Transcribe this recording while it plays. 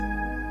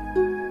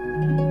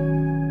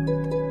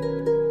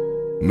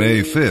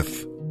May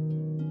 5th.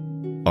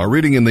 Our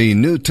reading in the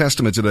New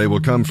Testament today will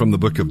come from the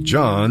book of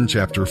John,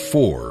 chapter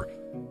 4,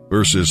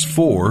 verses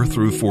 4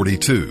 through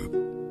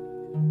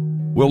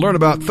 42. We'll learn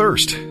about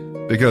thirst.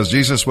 Because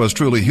Jesus was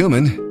truly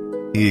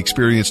human, he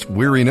experienced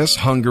weariness,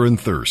 hunger, and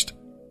thirst.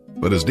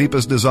 But his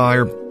deepest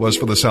desire was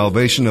for the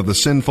salvation of the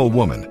sinful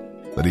woman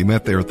that he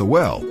met there at the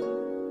well.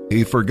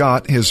 He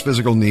forgot his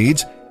physical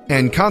needs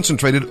and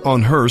concentrated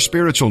on her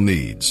spiritual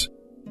needs.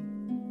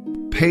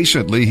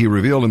 Patiently, he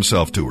revealed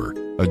himself to her,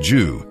 a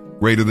Jew,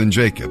 greater than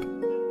Jacob.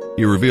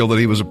 He revealed that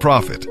he was a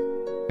prophet,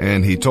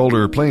 and he told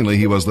her plainly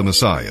he was the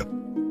Messiah.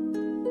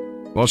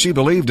 Well, she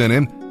believed in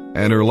him,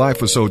 and her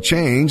life was so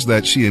changed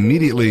that she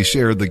immediately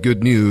shared the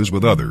good news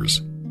with others.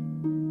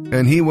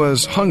 And he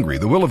was hungry.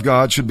 The will of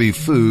God should be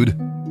food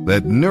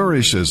that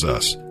nourishes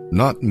us,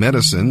 not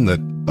medicine that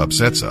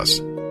upsets us.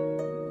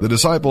 The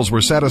disciples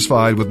were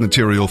satisfied with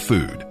material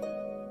food,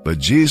 but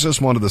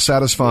Jesus wanted the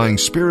satisfying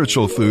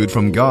spiritual food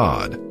from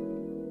God.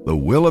 The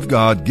will of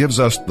God gives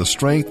us the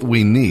strength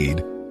we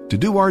need to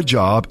do our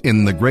job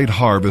in the great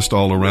harvest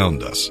all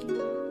around us.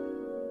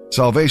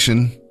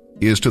 Salvation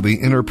is to the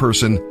inner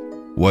person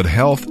what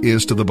health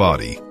is to the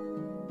body.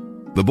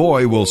 The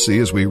boy, we'll see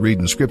as we read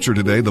in Scripture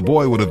today, the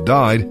boy would have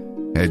died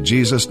had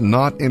Jesus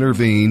not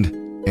intervened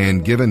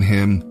and given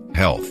him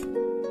health.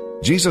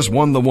 Jesus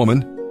won the woman.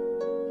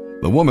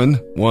 The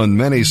woman won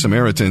many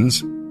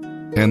Samaritans,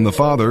 and the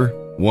father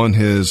won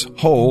his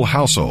whole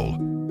household.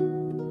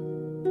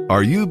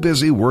 Are you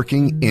busy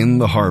working in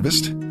the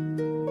harvest?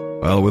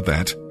 Well, with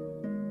that,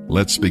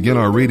 let's begin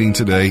our reading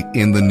today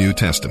in the New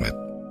Testament.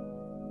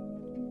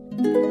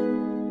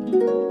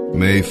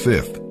 May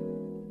 5th.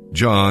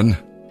 John,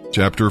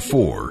 chapter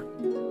 4,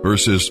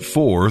 verses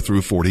 4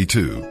 through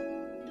 42.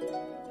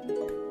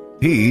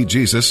 He,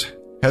 Jesus,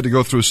 had to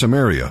go through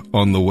Samaria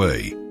on the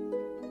way.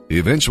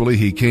 Eventually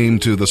he came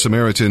to the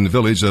Samaritan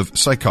village of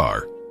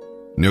Sychar,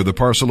 near the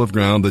parcel of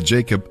ground that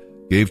Jacob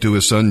gave to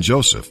his son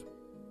Joseph.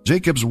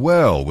 Jacob's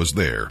well was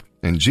there,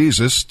 and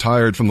Jesus,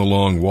 tired from the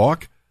long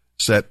walk,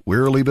 sat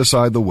wearily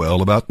beside the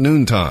well about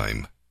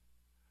noontime.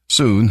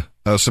 Soon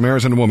a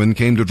Samaritan woman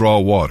came to draw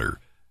water,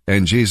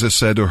 and Jesus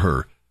said to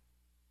her,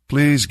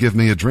 "Please give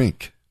me a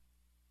drink."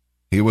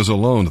 He was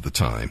alone at the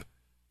time,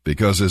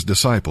 because his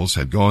disciples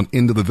had gone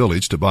into the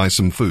village to buy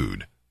some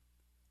food.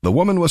 The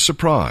woman was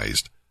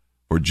surprised,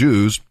 for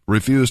Jews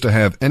refused to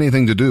have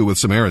anything to do with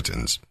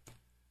Samaritans.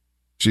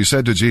 She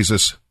said to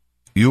Jesus,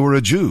 "You are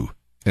a Jew,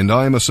 and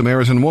I am a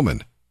Samaritan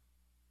woman.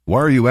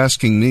 Why are you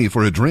asking me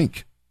for a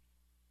drink?"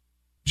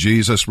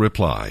 Jesus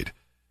replied,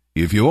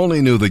 "If you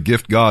only knew the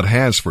gift God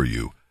has for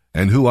you,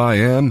 and who I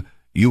am,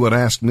 you would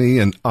ask me,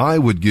 and I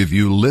would give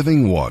you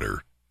living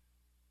water."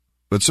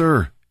 "But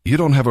sir, you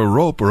don't have a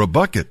rope or a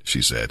bucket,"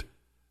 she said,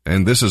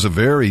 "and this is a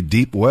very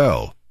deep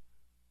well.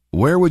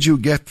 Where would you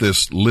get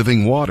this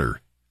living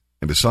water?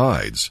 And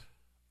besides,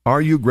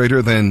 are you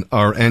greater than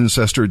our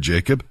ancestor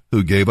Jacob,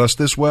 who gave us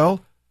this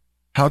well?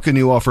 How can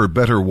you offer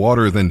better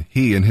water than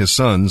he and his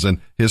sons and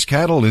his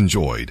cattle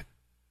enjoyed?"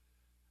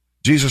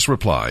 Jesus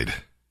replied,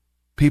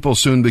 "People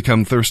soon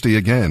become thirsty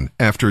again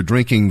after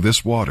drinking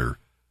this water.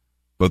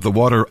 But the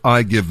water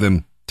I give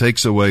them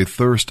takes away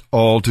thirst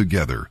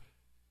altogether.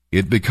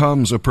 It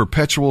becomes a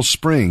perpetual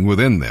spring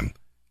within them,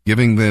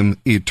 giving them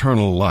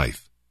eternal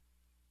life."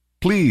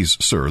 "Please,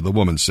 sir," the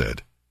woman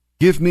said,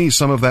 "give me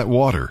some of that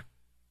water.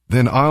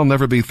 Then I'll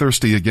never be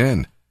thirsty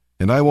again,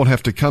 and I won't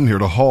have to come here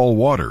to haul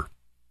water."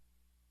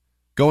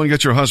 "Go and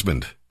get your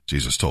husband,"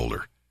 Jesus told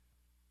her.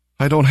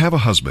 "I don't have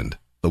a husband,"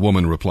 the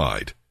woman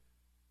replied.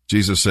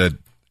 Jesus said,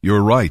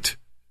 "You're right.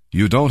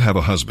 You don't have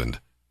a husband.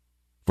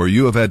 For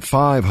you have had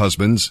 5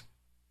 husbands,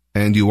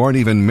 and you aren't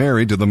even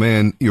married to the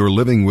man you're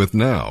living with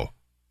now."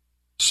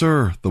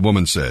 "Sir," the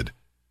woman said,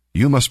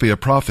 "you must be a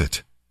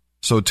prophet.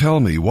 So tell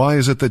me, why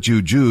is it that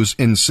you Jews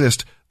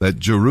insist that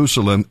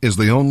Jerusalem is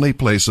the only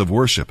place of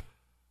worship,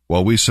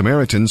 while we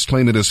Samaritans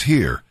claim it is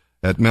here,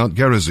 at Mount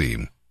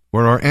Gerizim,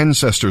 where our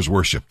ancestors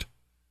worshipped?"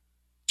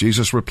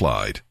 Jesus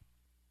replied,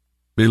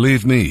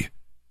 "Believe me,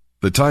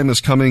 the time is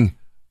coming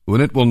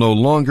when it will no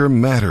longer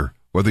matter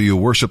whether you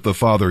worship the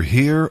Father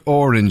here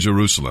or in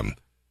Jerusalem.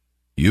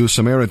 You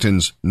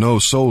Samaritans know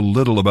so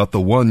little about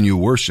the one you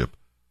worship,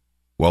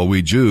 while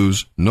we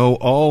Jews know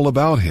all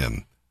about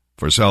him,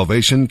 for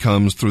salvation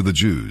comes through the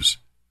Jews.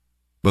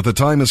 But the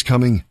time is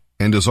coming,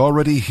 and is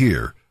already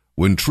here,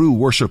 when true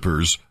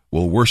worshipers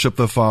will worship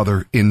the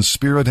Father in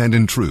spirit and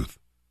in truth.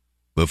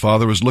 The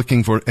Father is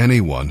looking for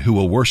anyone who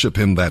will worship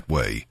him that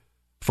way,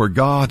 for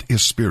God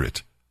is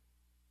spirit.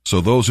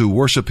 So those who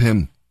worship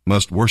him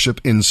must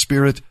worship in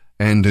spirit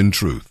and in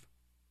truth."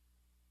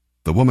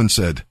 The woman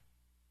said,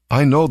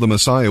 "I know the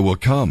Messiah will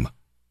come,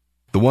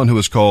 the one who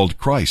is called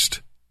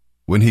Christ.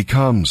 When he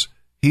comes,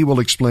 he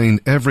will explain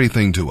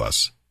everything to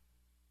us."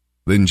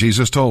 Then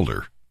Jesus told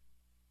her,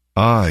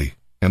 "I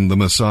am the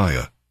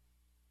Messiah."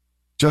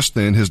 Just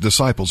then his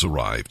disciples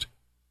arrived.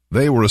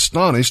 They were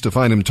astonished to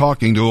find him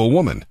talking to a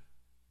woman,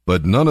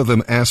 but none of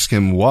them asked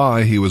him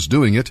why he was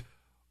doing it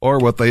or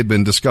what they had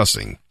been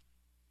discussing.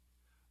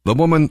 The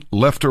woman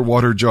left her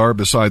water jar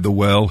beside the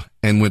well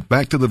and went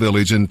back to the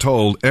village and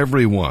told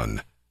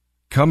everyone,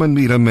 "Come and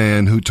meet a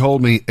man who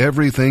told me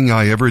everything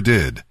I ever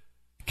did.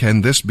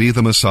 Can this be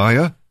the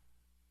Messiah?"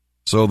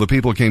 So the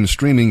people came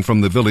streaming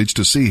from the village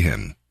to see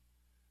him.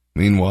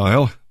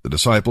 Meanwhile, the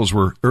disciples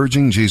were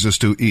urging Jesus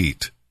to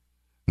eat.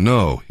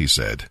 "No," he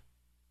said,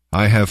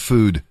 "I have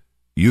food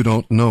you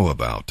don't know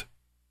about."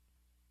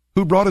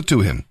 "Who brought it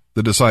to him?"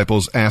 the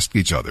disciples asked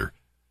each other.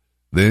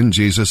 Then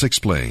Jesus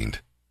explained,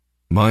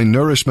 "My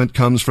nourishment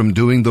comes from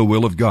doing the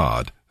will of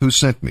God, who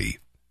sent me,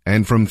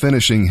 and from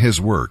finishing his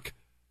work.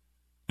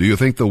 Do you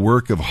think the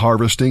work of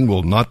harvesting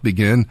will not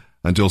begin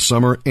until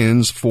summer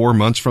ends 4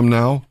 months from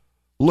now?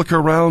 Look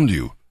around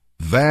you.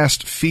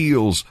 Vast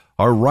fields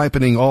are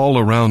ripening all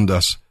around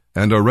us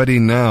and are ready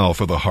now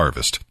for the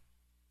harvest.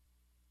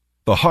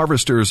 The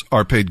harvesters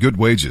are paid good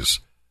wages,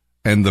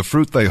 and the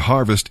fruit they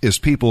harvest is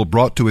people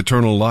brought to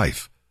eternal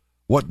life.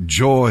 What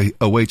joy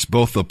awaits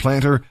both the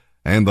planter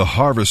and the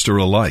harvester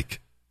alike.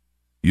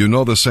 You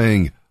know the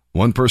saying,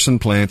 one person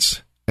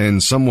plants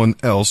and someone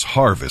else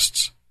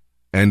harvests.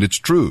 And it's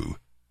true.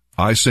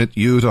 I sent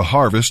you to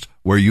harvest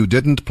where you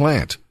didn't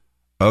plant.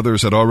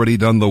 Others had already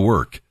done the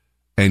work,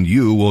 and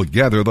you will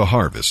gather the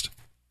harvest."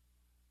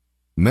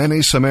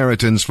 Many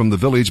Samaritans from the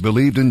village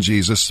believed in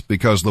Jesus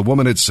because the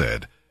woman had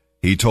said,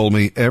 "He told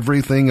me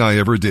everything I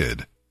ever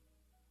did."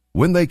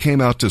 When they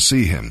came out to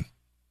see him,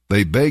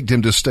 they begged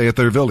him to stay at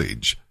their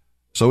village.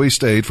 So he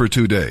stayed for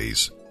 2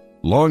 days,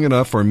 long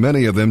enough for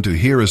many of them to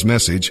hear his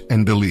message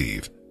and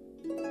believe.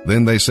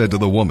 Then they said to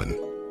the woman,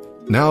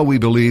 "Now we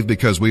believe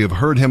because we have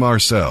heard him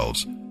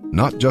ourselves,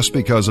 not just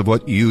because of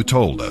what you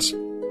told us.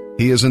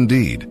 He is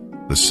indeed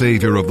the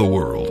Savior of the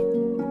world."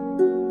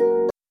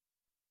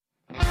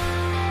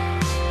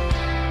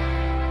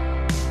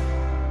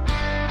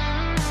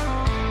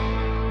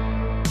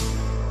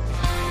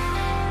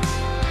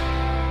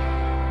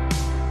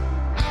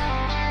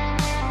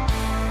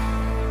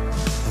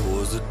 I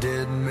was a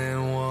dead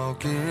man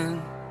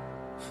walking,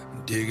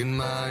 digging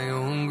my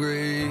own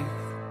grave.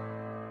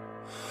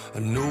 I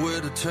know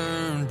where to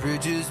turn,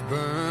 bridges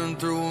burned,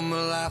 throwing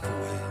my life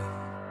away.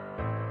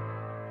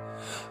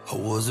 I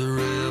was a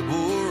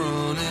rebel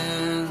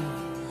running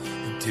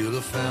until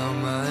I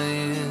found my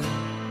end.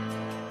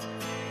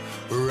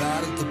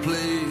 Right at the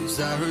place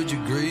I heard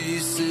your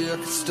grace say I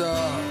could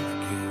start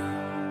again.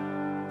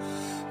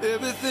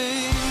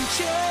 Everything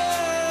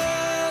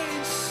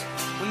changed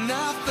when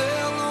I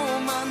fell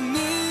on my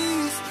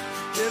knees.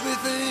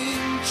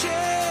 Everything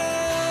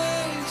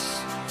changed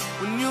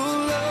when your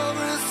love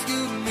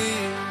rescued me.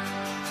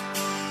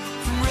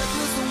 From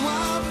reckless and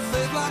wild to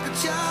faith like a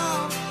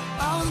child,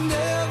 I was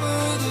never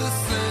the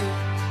same.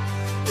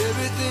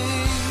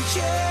 Everything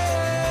changed.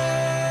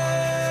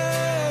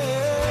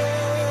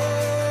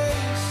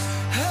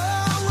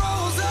 I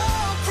rose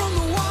up from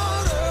the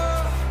water,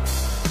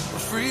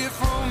 free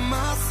from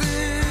my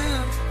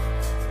sin.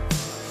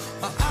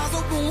 My eyes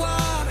open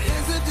wide,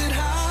 hands lifted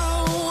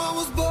high, I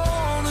was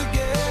born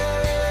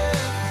again.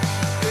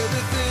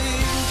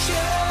 Everything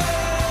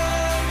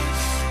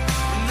changed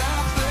when I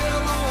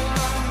fell on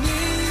my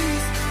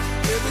knees.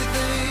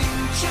 Everything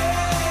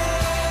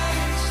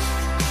changed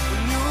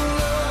when your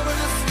love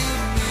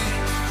rescued me.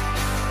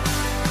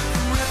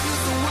 From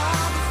reckless and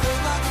wild to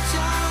faith like a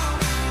child,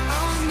 I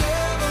was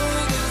never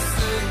the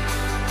same.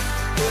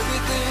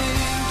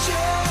 Everything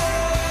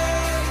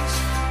changed.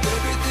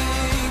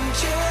 Everything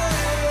changed.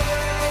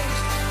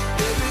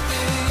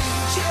 Everything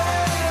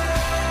changed.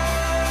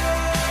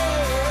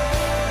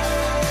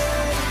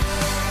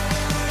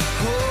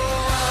 Oh,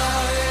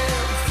 I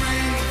am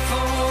free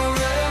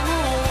forever,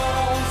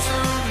 won't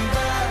turn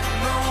back,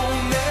 no,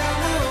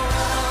 never.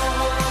 I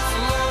was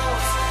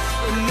lost,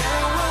 but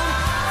now I'm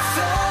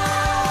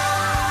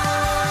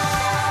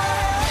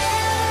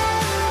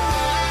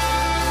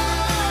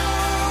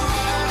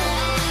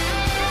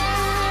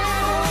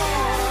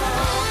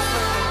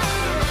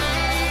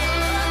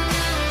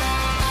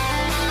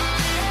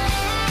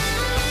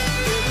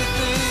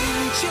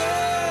Everything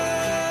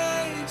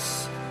changed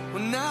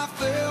when I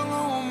fell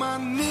on my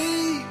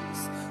knees.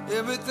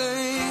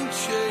 Everything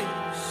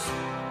changed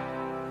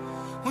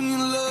when your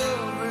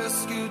love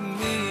rescued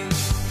me.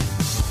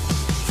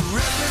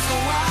 Reckless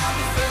and wild,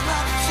 you felt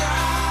like a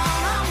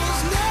child. I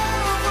was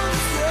never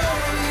the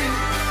same.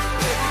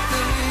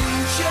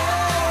 Everything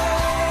changed.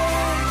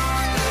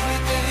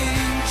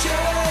 Everything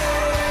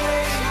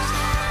changed.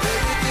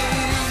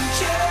 Everything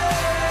changed.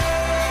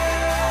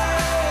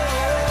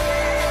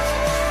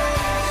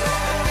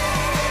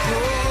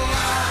 Oh,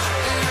 I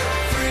am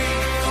free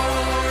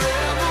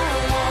forever,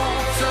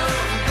 won't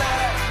turn back.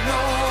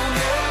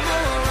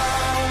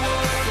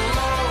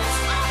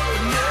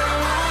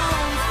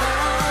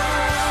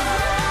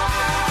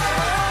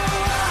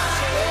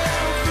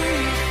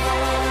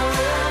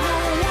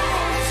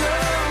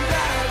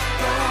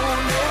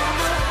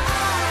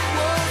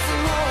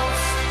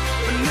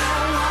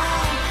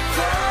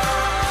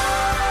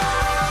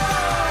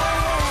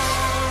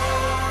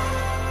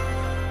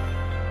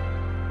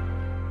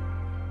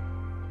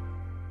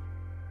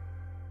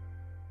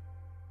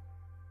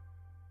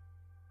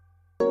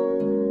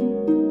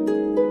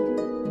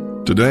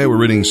 Today we're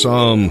reading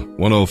Psalm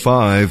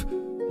 105,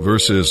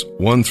 verses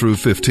 1 through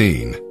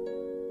 15.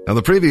 Now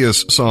the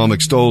previous psalm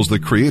extols the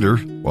Creator,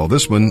 while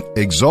this one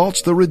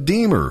exalts the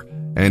Redeemer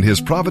and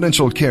His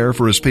providential care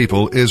for His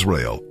people,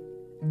 Israel.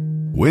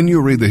 When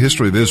you read the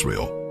history of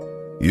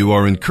Israel, you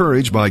are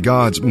encouraged by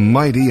God's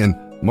mighty and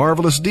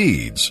marvelous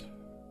deeds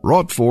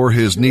wrought for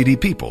His needy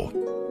people.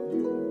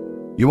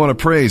 You want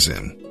to praise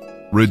Him,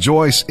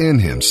 rejoice in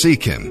Him,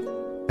 seek Him,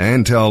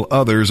 and tell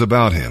others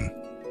about Him.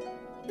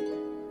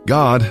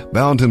 God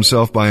bound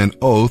Himself by an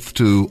oath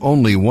to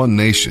only one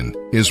nation,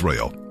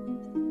 Israel.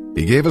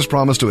 He gave His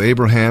promise to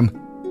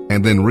Abraham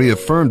and then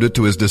reaffirmed it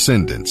to his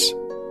descendants.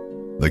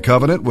 The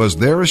covenant was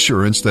their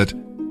assurance that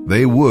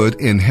they would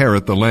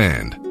inherit the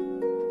land.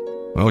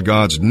 Well,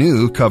 God's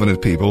new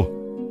covenant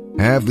people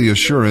have the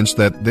assurance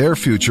that their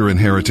future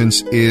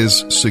inheritance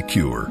is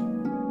secure.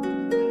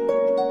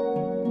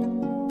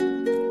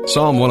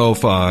 Psalm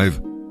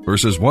 105,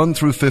 verses 1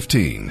 through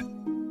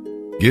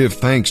 15. Give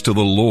thanks to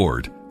the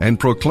Lord and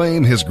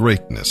proclaim His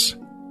greatness.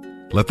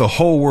 Let the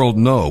whole world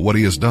know what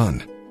He has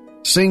done.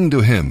 Sing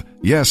to Him,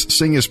 yes,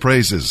 sing His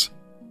praises.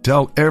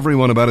 Tell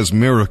everyone about His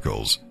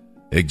miracles.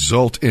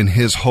 Exult in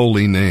His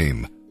holy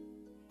name.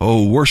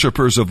 O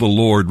worshipers of the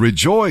Lord,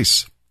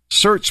 rejoice.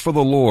 Search for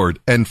the Lord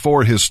and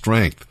for His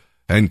strength,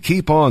 and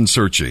keep on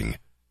searching.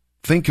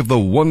 Think of the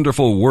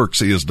wonderful works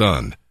He has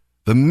done,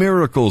 the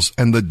miracles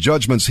and the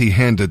judgments He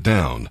handed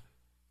down.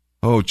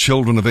 O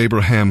children of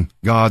Abraham,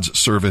 God's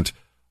servant,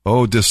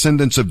 O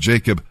descendants of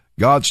Jacob,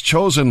 God's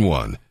chosen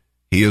one,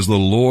 He is the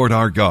Lord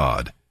our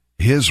God.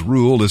 His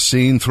rule is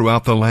seen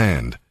throughout the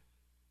land.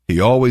 He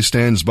always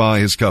stands by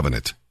His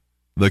covenant,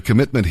 the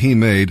commitment He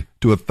made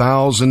to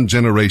 1,000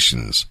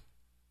 generations.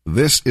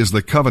 This is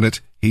the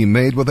covenant He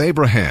made with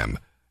Abraham,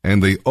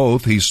 and the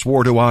oath He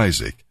swore to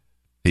Isaac.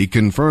 He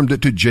confirmed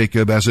it to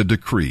Jacob as a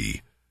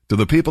decree, to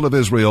the people of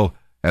Israel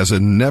as a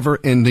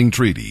never-ending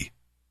treaty.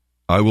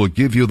 I will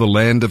give you the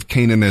land of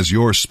Canaan as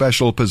your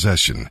special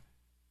possession.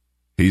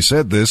 He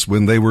said this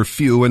when they were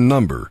few in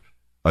number,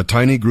 a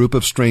tiny group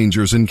of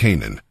strangers in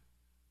Canaan.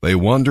 They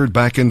wandered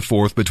back and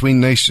forth between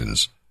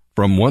nations,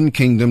 from one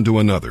kingdom to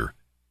another.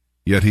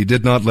 Yet He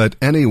did not let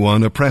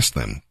anyone oppress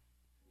them.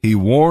 He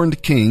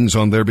warned kings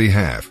on their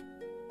behalf.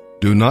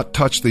 Do not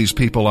touch these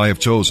people I have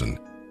chosen,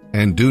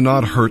 and do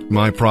not hurt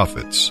my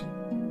prophets.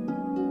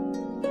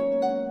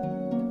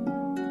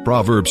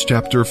 Proverbs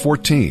chapter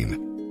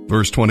 14,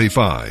 verse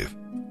 25.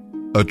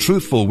 A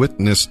truthful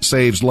witness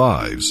saves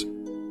lives,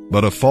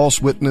 but a false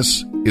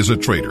witness is a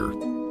traitor.